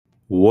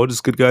What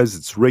is good, guys?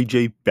 It's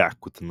Rey-Jay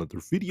back with another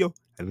video,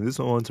 and in this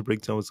one I want to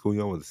break down what's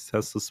going on with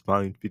Tesla,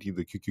 SPY, Nvda,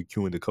 the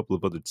QQQ, and a couple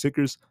of other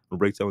tickers. We'll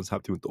break down what's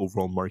happening with the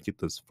overall market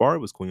thus far,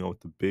 what's going on with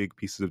the big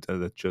pieces of data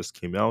that just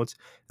came out,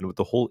 and with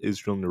the whole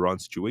Israel and Iran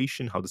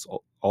situation, how this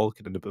all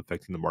could end up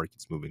affecting the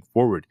markets moving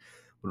forward.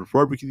 But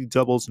before I break you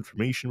doubles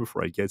information,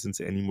 before I get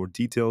into any more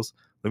details,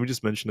 let me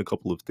just mention a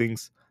couple of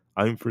things.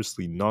 I am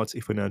firstly not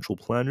a financial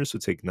planner, so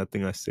take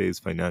nothing I say as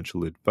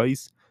financial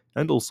advice.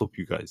 And also, if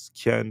you guys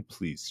can,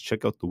 please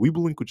check out the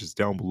Webull link, which is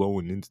down below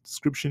and in the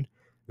description.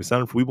 If you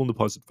sign up for Webull and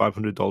deposit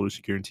 $500,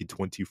 you guarantee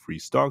 20 free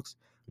stocks.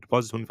 If you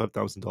deposit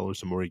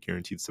 $25,000 or more, you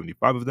guaranteed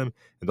 75 of them.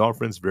 And the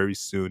offer ends very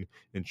soon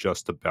in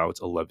just about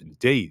 11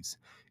 days.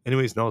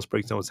 Anyways, now let's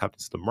break down what's happening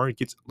to the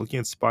market. Looking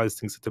at SPYs,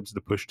 things attempted to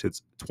push to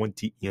its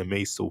 20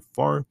 EMA so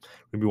far. We're going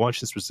to be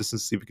watching this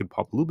resistance, see if we can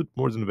pop a little bit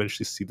more, then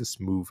eventually see this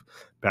move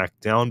back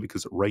down,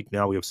 because right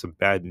now we have some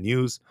bad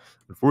news.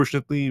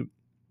 Unfortunately,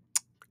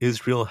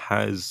 Israel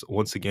has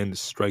once again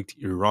striked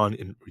Iran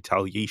in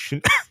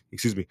retaliation,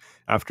 excuse me,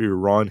 after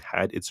Iran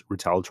had its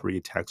retaliatory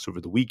attacks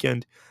over the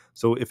weekend.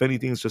 So if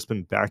anything, it's just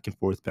been back and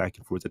forth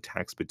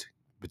attacks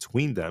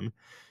between them.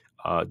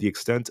 The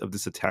extent of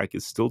this attack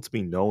is still to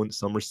be known.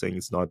 Some are saying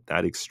it's not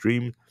that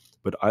extreme,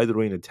 but either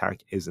way, an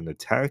attack is an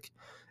attack.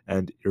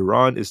 And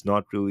Iran is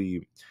not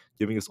really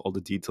giving us all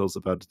the details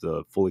about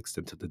the full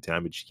extent of the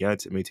damage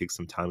yet. It may take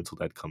some time until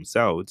that comes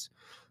out.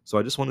 So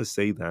I just want to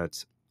say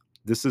that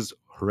this is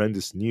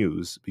horrendous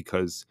news,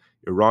 because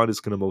Iran is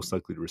going to most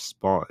likely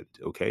respond,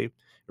 okay?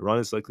 Iran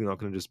is likely not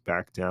going to just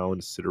back down,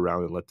 sit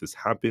around, and let this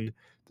happen.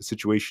 The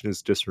situation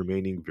is just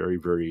remaining very,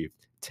 very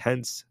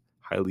tense,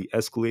 highly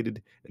escalated,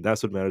 and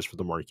that's what matters for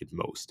the market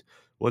most.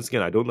 Once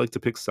again, I don't like to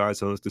pick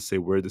sides. I don't like to say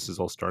where this is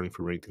all starting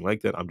from or anything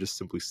like that. I'm just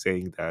simply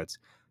saying that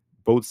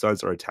both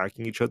sides are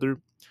attacking each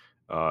other.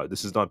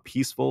 This is not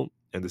peaceful,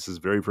 and this is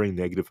very, very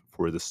negative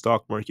for the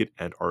stock market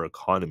and our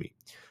economy,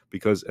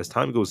 because as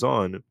time goes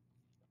on,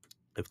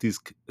 if these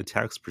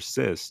attacks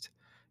persist,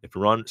 if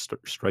Iran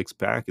strikes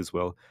back as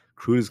well,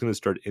 crude is going to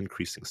start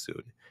increasing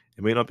soon.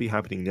 It may not be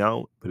happening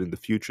now, but in the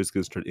future, it's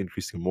going to start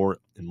increasing more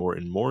and more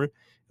and more. And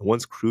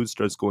once crude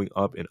starts going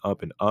up and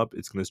up and up,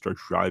 it's going to start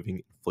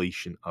driving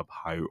inflation up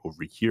higher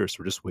over here. So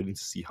we're just waiting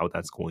to see how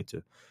that's going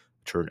to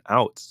turn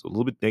out. So a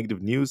little bit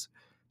negative news.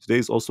 Today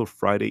is also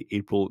Friday,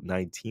 April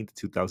 19th,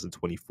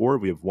 2024.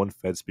 We have one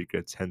Fed speaker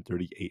at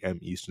 10:30 a.m.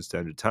 Eastern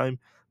Standard Time.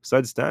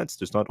 Besides that,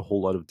 there's not a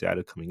whole lot of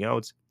data coming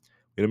out.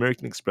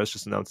 American Express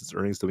just announced its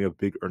earnings. Then we have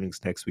big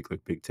earnings next week,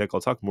 like big tech. I'll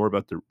talk more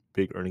about the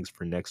big earnings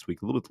for next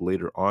week a little bit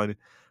later on.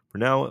 For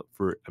now,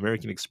 for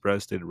American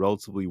Express, they did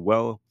relatively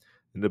well.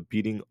 Ended up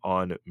beating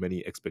on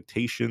many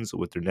expectations,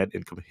 with their net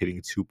income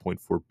hitting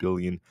 $2.4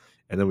 billion.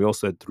 And then we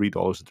also had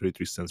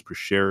 $3.33 per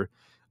share,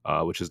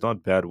 which is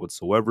not bad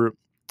whatsoever.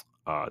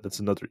 That's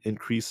another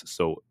increase.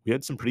 So we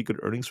had some pretty good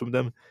earnings from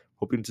them.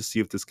 Hoping to see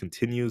if this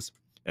continues.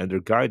 And their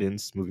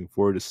guidance moving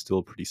forward is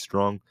still pretty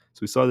strong.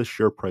 So we saw the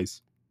share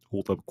price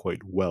hold up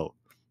quite well.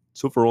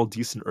 So for all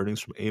decent earnings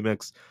from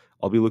Amex,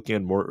 I'll be looking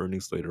at more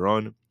earnings later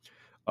on.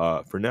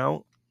 For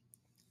now,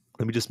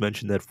 let me just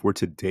mention that for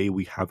today,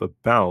 we have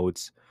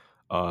about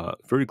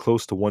very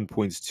close to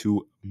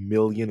 1.2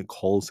 million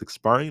calls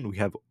expiring. We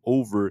have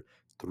over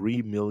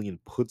 3 million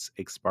puts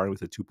expiring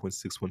with a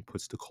 2.61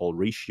 puts to call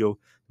ratio.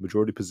 The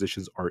majority of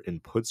positions are in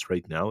puts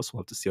right now, so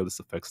we'll have to see how this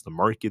affects the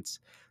markets.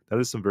 That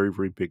is some very,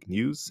 very big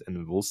news,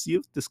 and we'll see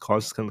if this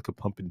causes kind of like a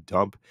pump and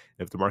dump,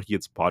 if the market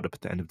gets bought up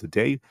at the end of the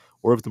day,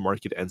 or if the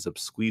market ends up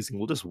squeezing.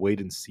 We'll just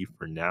wait and see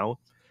for now.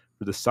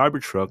 For the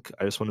Cybertruck,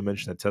 I just want to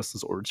mention that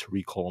Tesla's ordered to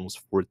recall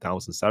almost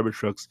 4,000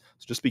 Cybertrucks,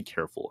 so just be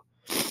careful.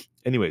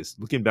 Anyways,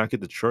 looking back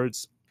at the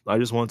charts, I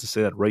just wanted to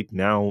say that right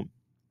now,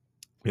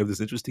 we have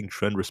this interesting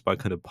trend where SPY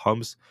kind of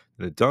pumps,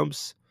 and it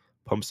dumps,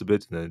 pumps a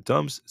bit, and then it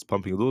dumps. It's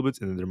pumping a little bit,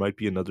 and then there might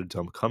be another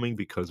dump coming,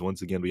 because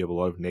once again, we have a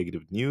lot of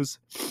negative news.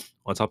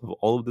 On top of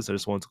all of this, I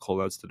just wanted to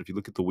call out that if you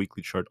look at the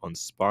weekly chart on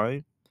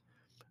SPY,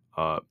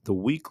 the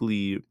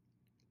weekly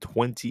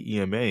 20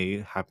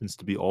 EMA happens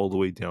to be all the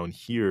way down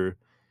here,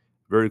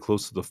 very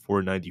close to the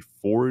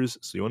 494s.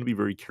 So you want to be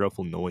very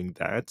careful knowing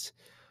that.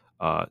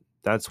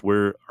 That's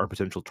where our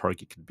potential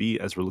target could be,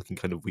 as we're looking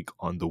kind of weak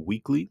on the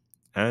weekly.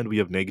 And we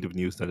have negative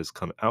news that has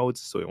come out,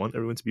 so I want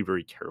everyone to be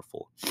very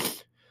careful.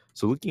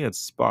 So looking at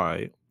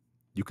SPY,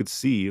 you could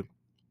see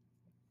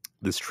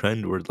this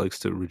trend where it likes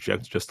to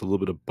reject just a little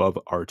bit above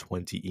our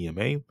 20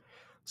 EMA.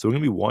 So we're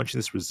going to be watching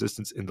this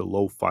resistance in the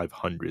low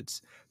 500s.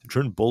 To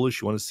turn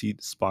bullish, you want to see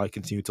SPY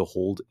continue to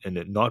hold and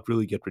it not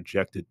really get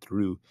rejected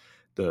through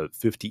the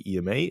 50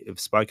 EMA. If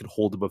SPY could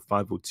hold above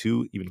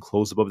 502, even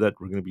close above that,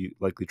 we're going to be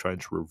likely trying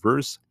to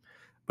reverse.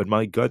 But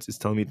my gut is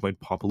telling me it might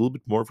pop a little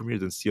bit more from here,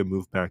 then see a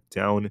move back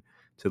down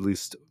to at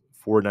least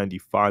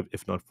 495,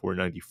 if not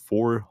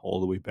 494, all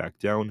the way back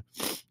down.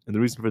 And the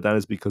reason for that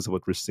is because of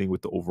what we're seeing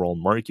with the overall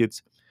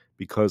market,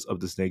 because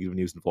of this negative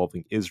news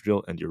involving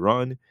Israel and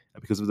Iran,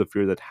 and because of the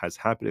fear that has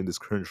happened in this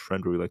current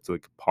trend where we like to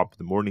pop in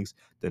the mornings,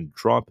 then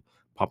drop,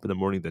 pop in the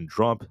morning, then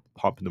drop,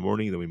 pop in the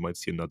morning, then we might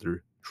see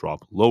another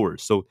drop lower.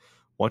 So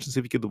Watch and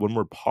see if we get the one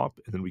more pop,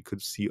 and then we could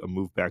see a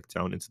move back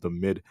down into the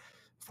mid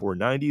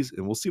 490s,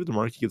 and we'll see if the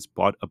market gets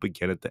bought up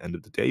again at the end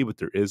of the day, but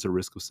there is a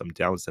risk of some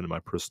downside in my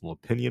personal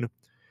opinion.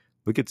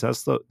 Look at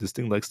Tesla. This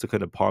thing likes to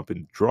kind of pop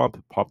and drop,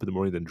 pop in the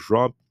morning, then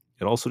drop.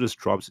 It also just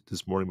drops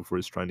this morning before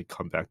it's trying to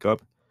come back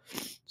up.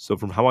 So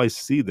from how I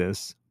see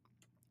this,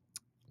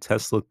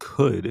 Tesla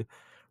could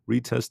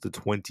retest the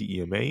 20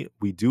 EMA.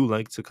 We do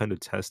like to kind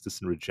of test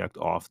this and reject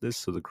off this.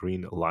 So the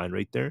green line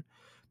right there,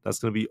 that's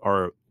going to be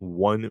our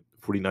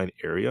 149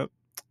 area.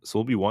 So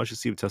we'll be watching to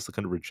see if Tesla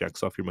kind of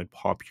rejects off here, might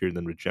pop here and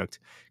then reject,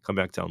 come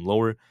back down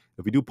lower.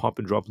 If we do pop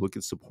and drop, look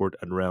at support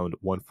at around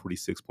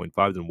 146.5,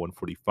 then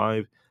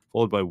 145,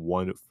 followed by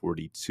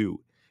 142.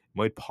 It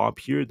might pop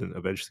here, then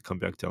eventually come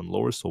back down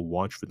lower. So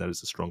watch for that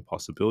as a strong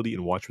possibility,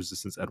 and watch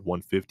resistance at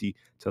 150.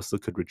 Tesla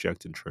could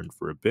reject and turn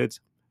for a bit.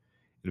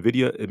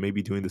 Nvidia, it may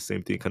be doing the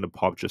same thing, kind of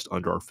popped just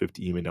under our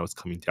 50 EMA. Now it's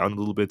coming down a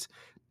little bit.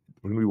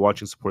 We're going to be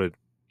watching support at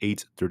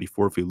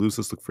 834. If we lose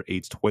this, look for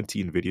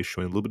 820. Nvidia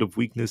showing a little bit of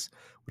weakness,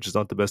 which is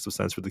not the best of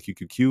signs for the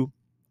QQQ.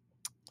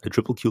 The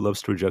triple Q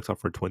loves to reject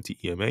off our 20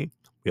 EMA.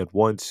 We had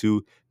 1,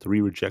 2,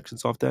 3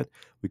 rejections off that.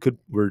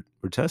 We're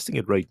testing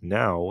it right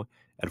now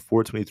at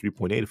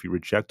 423.8. If we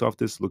reject off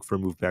this, look for a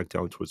move back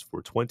down towards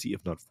 420,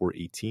 if not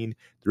 418.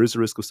 There is a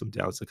risk of some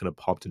downside kind of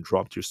popped and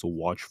dropped here, so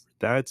watch for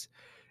that.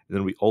 And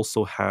then we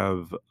also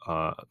have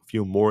a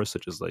few more,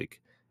 such as like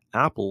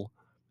Aapl.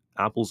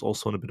 Apple's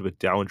also on a bit of a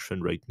downtrend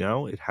right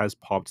now. It has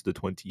popped to the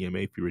 20 EMA.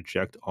 If you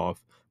reject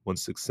off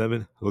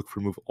 167, look for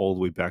a move all the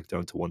way back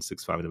down to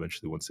 165 and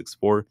eventually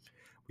 164.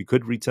 We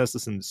could retest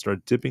this and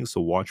start dipping,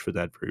 so watch for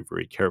that very,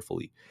 very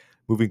carefully.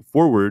 Moving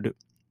forward,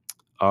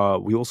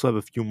 we also have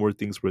a few more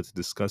things worth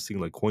discussing,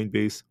 like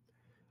Coinbase.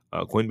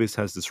 Coinbase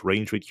has this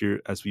range right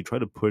here. As we try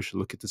to push,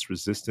 look at this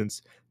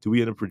resistance. Do we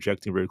end up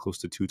projecting very close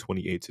to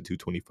 228 to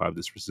 225,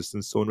 this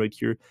resistance zone right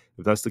here?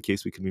 If that's the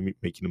case, we can be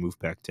making a move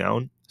back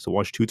down. So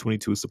watch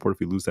 222 as support. If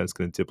we lose that, it's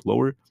going to dip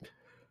lower.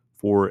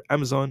 For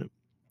Amazon,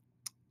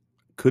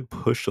 could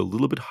push a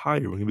little bit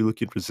higher. We're going to be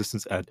looking at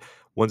resistance at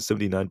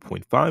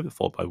 179.5,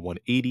 followed by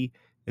 180.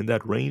 In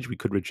that range, we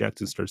could reject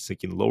and start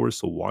sinking lower,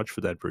 so watch for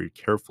that very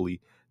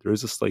carefully. There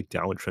is a slight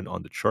downtrend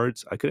on the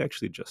charts. I could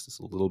actually adjust this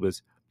a little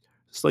bit.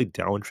 Slight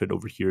downtrend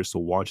over here, so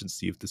watch and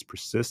see if this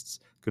persists.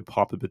 Could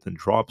pop a bit then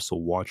drop, so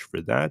watch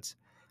for that.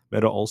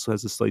 Meta also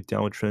has a slight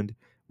downtrend.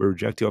 We're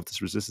rejecting off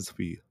this resistance. If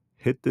we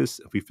hit this,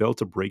 if we fail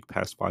to break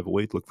past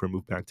 508, look for a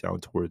move back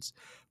down towards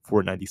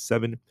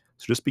 497.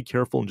 So just be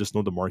careful and just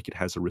know the market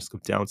has a risk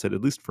of downside,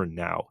 at least for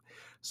now.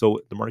 So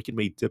the market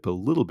may dip a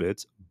little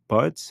bit,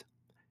 but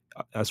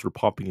as for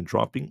popping and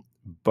dropping,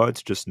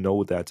 but just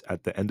know that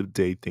at the end of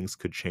the day, things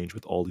could change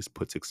with all these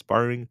puts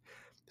expiring.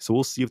 So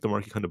we'll see if the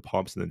market kind of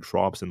pops and then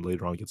drops and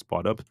later on gets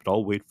bought up. But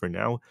I'll wait for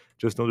now.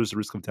 Just know there's a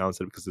risk of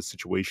downside because the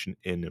situation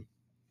in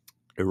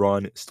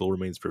Iran still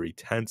remains very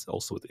tense,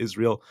 also with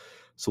Israel.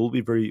 So we'll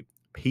be very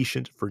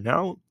patient for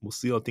now. We'll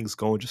see how things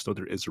go, and just know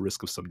there is a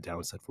risk of some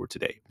downside for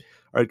today.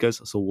 All right, guys.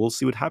 So we'll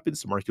see what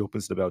happens. The market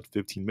opens in about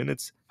 15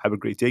 minutes. Have a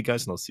great day,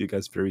 guys, and I'll see you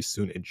guys very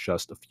soon in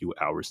just a few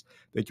hours.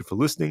 Thank you for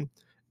listening.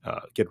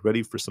 Get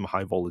ready for some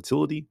high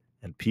volatility,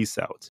 and peace out.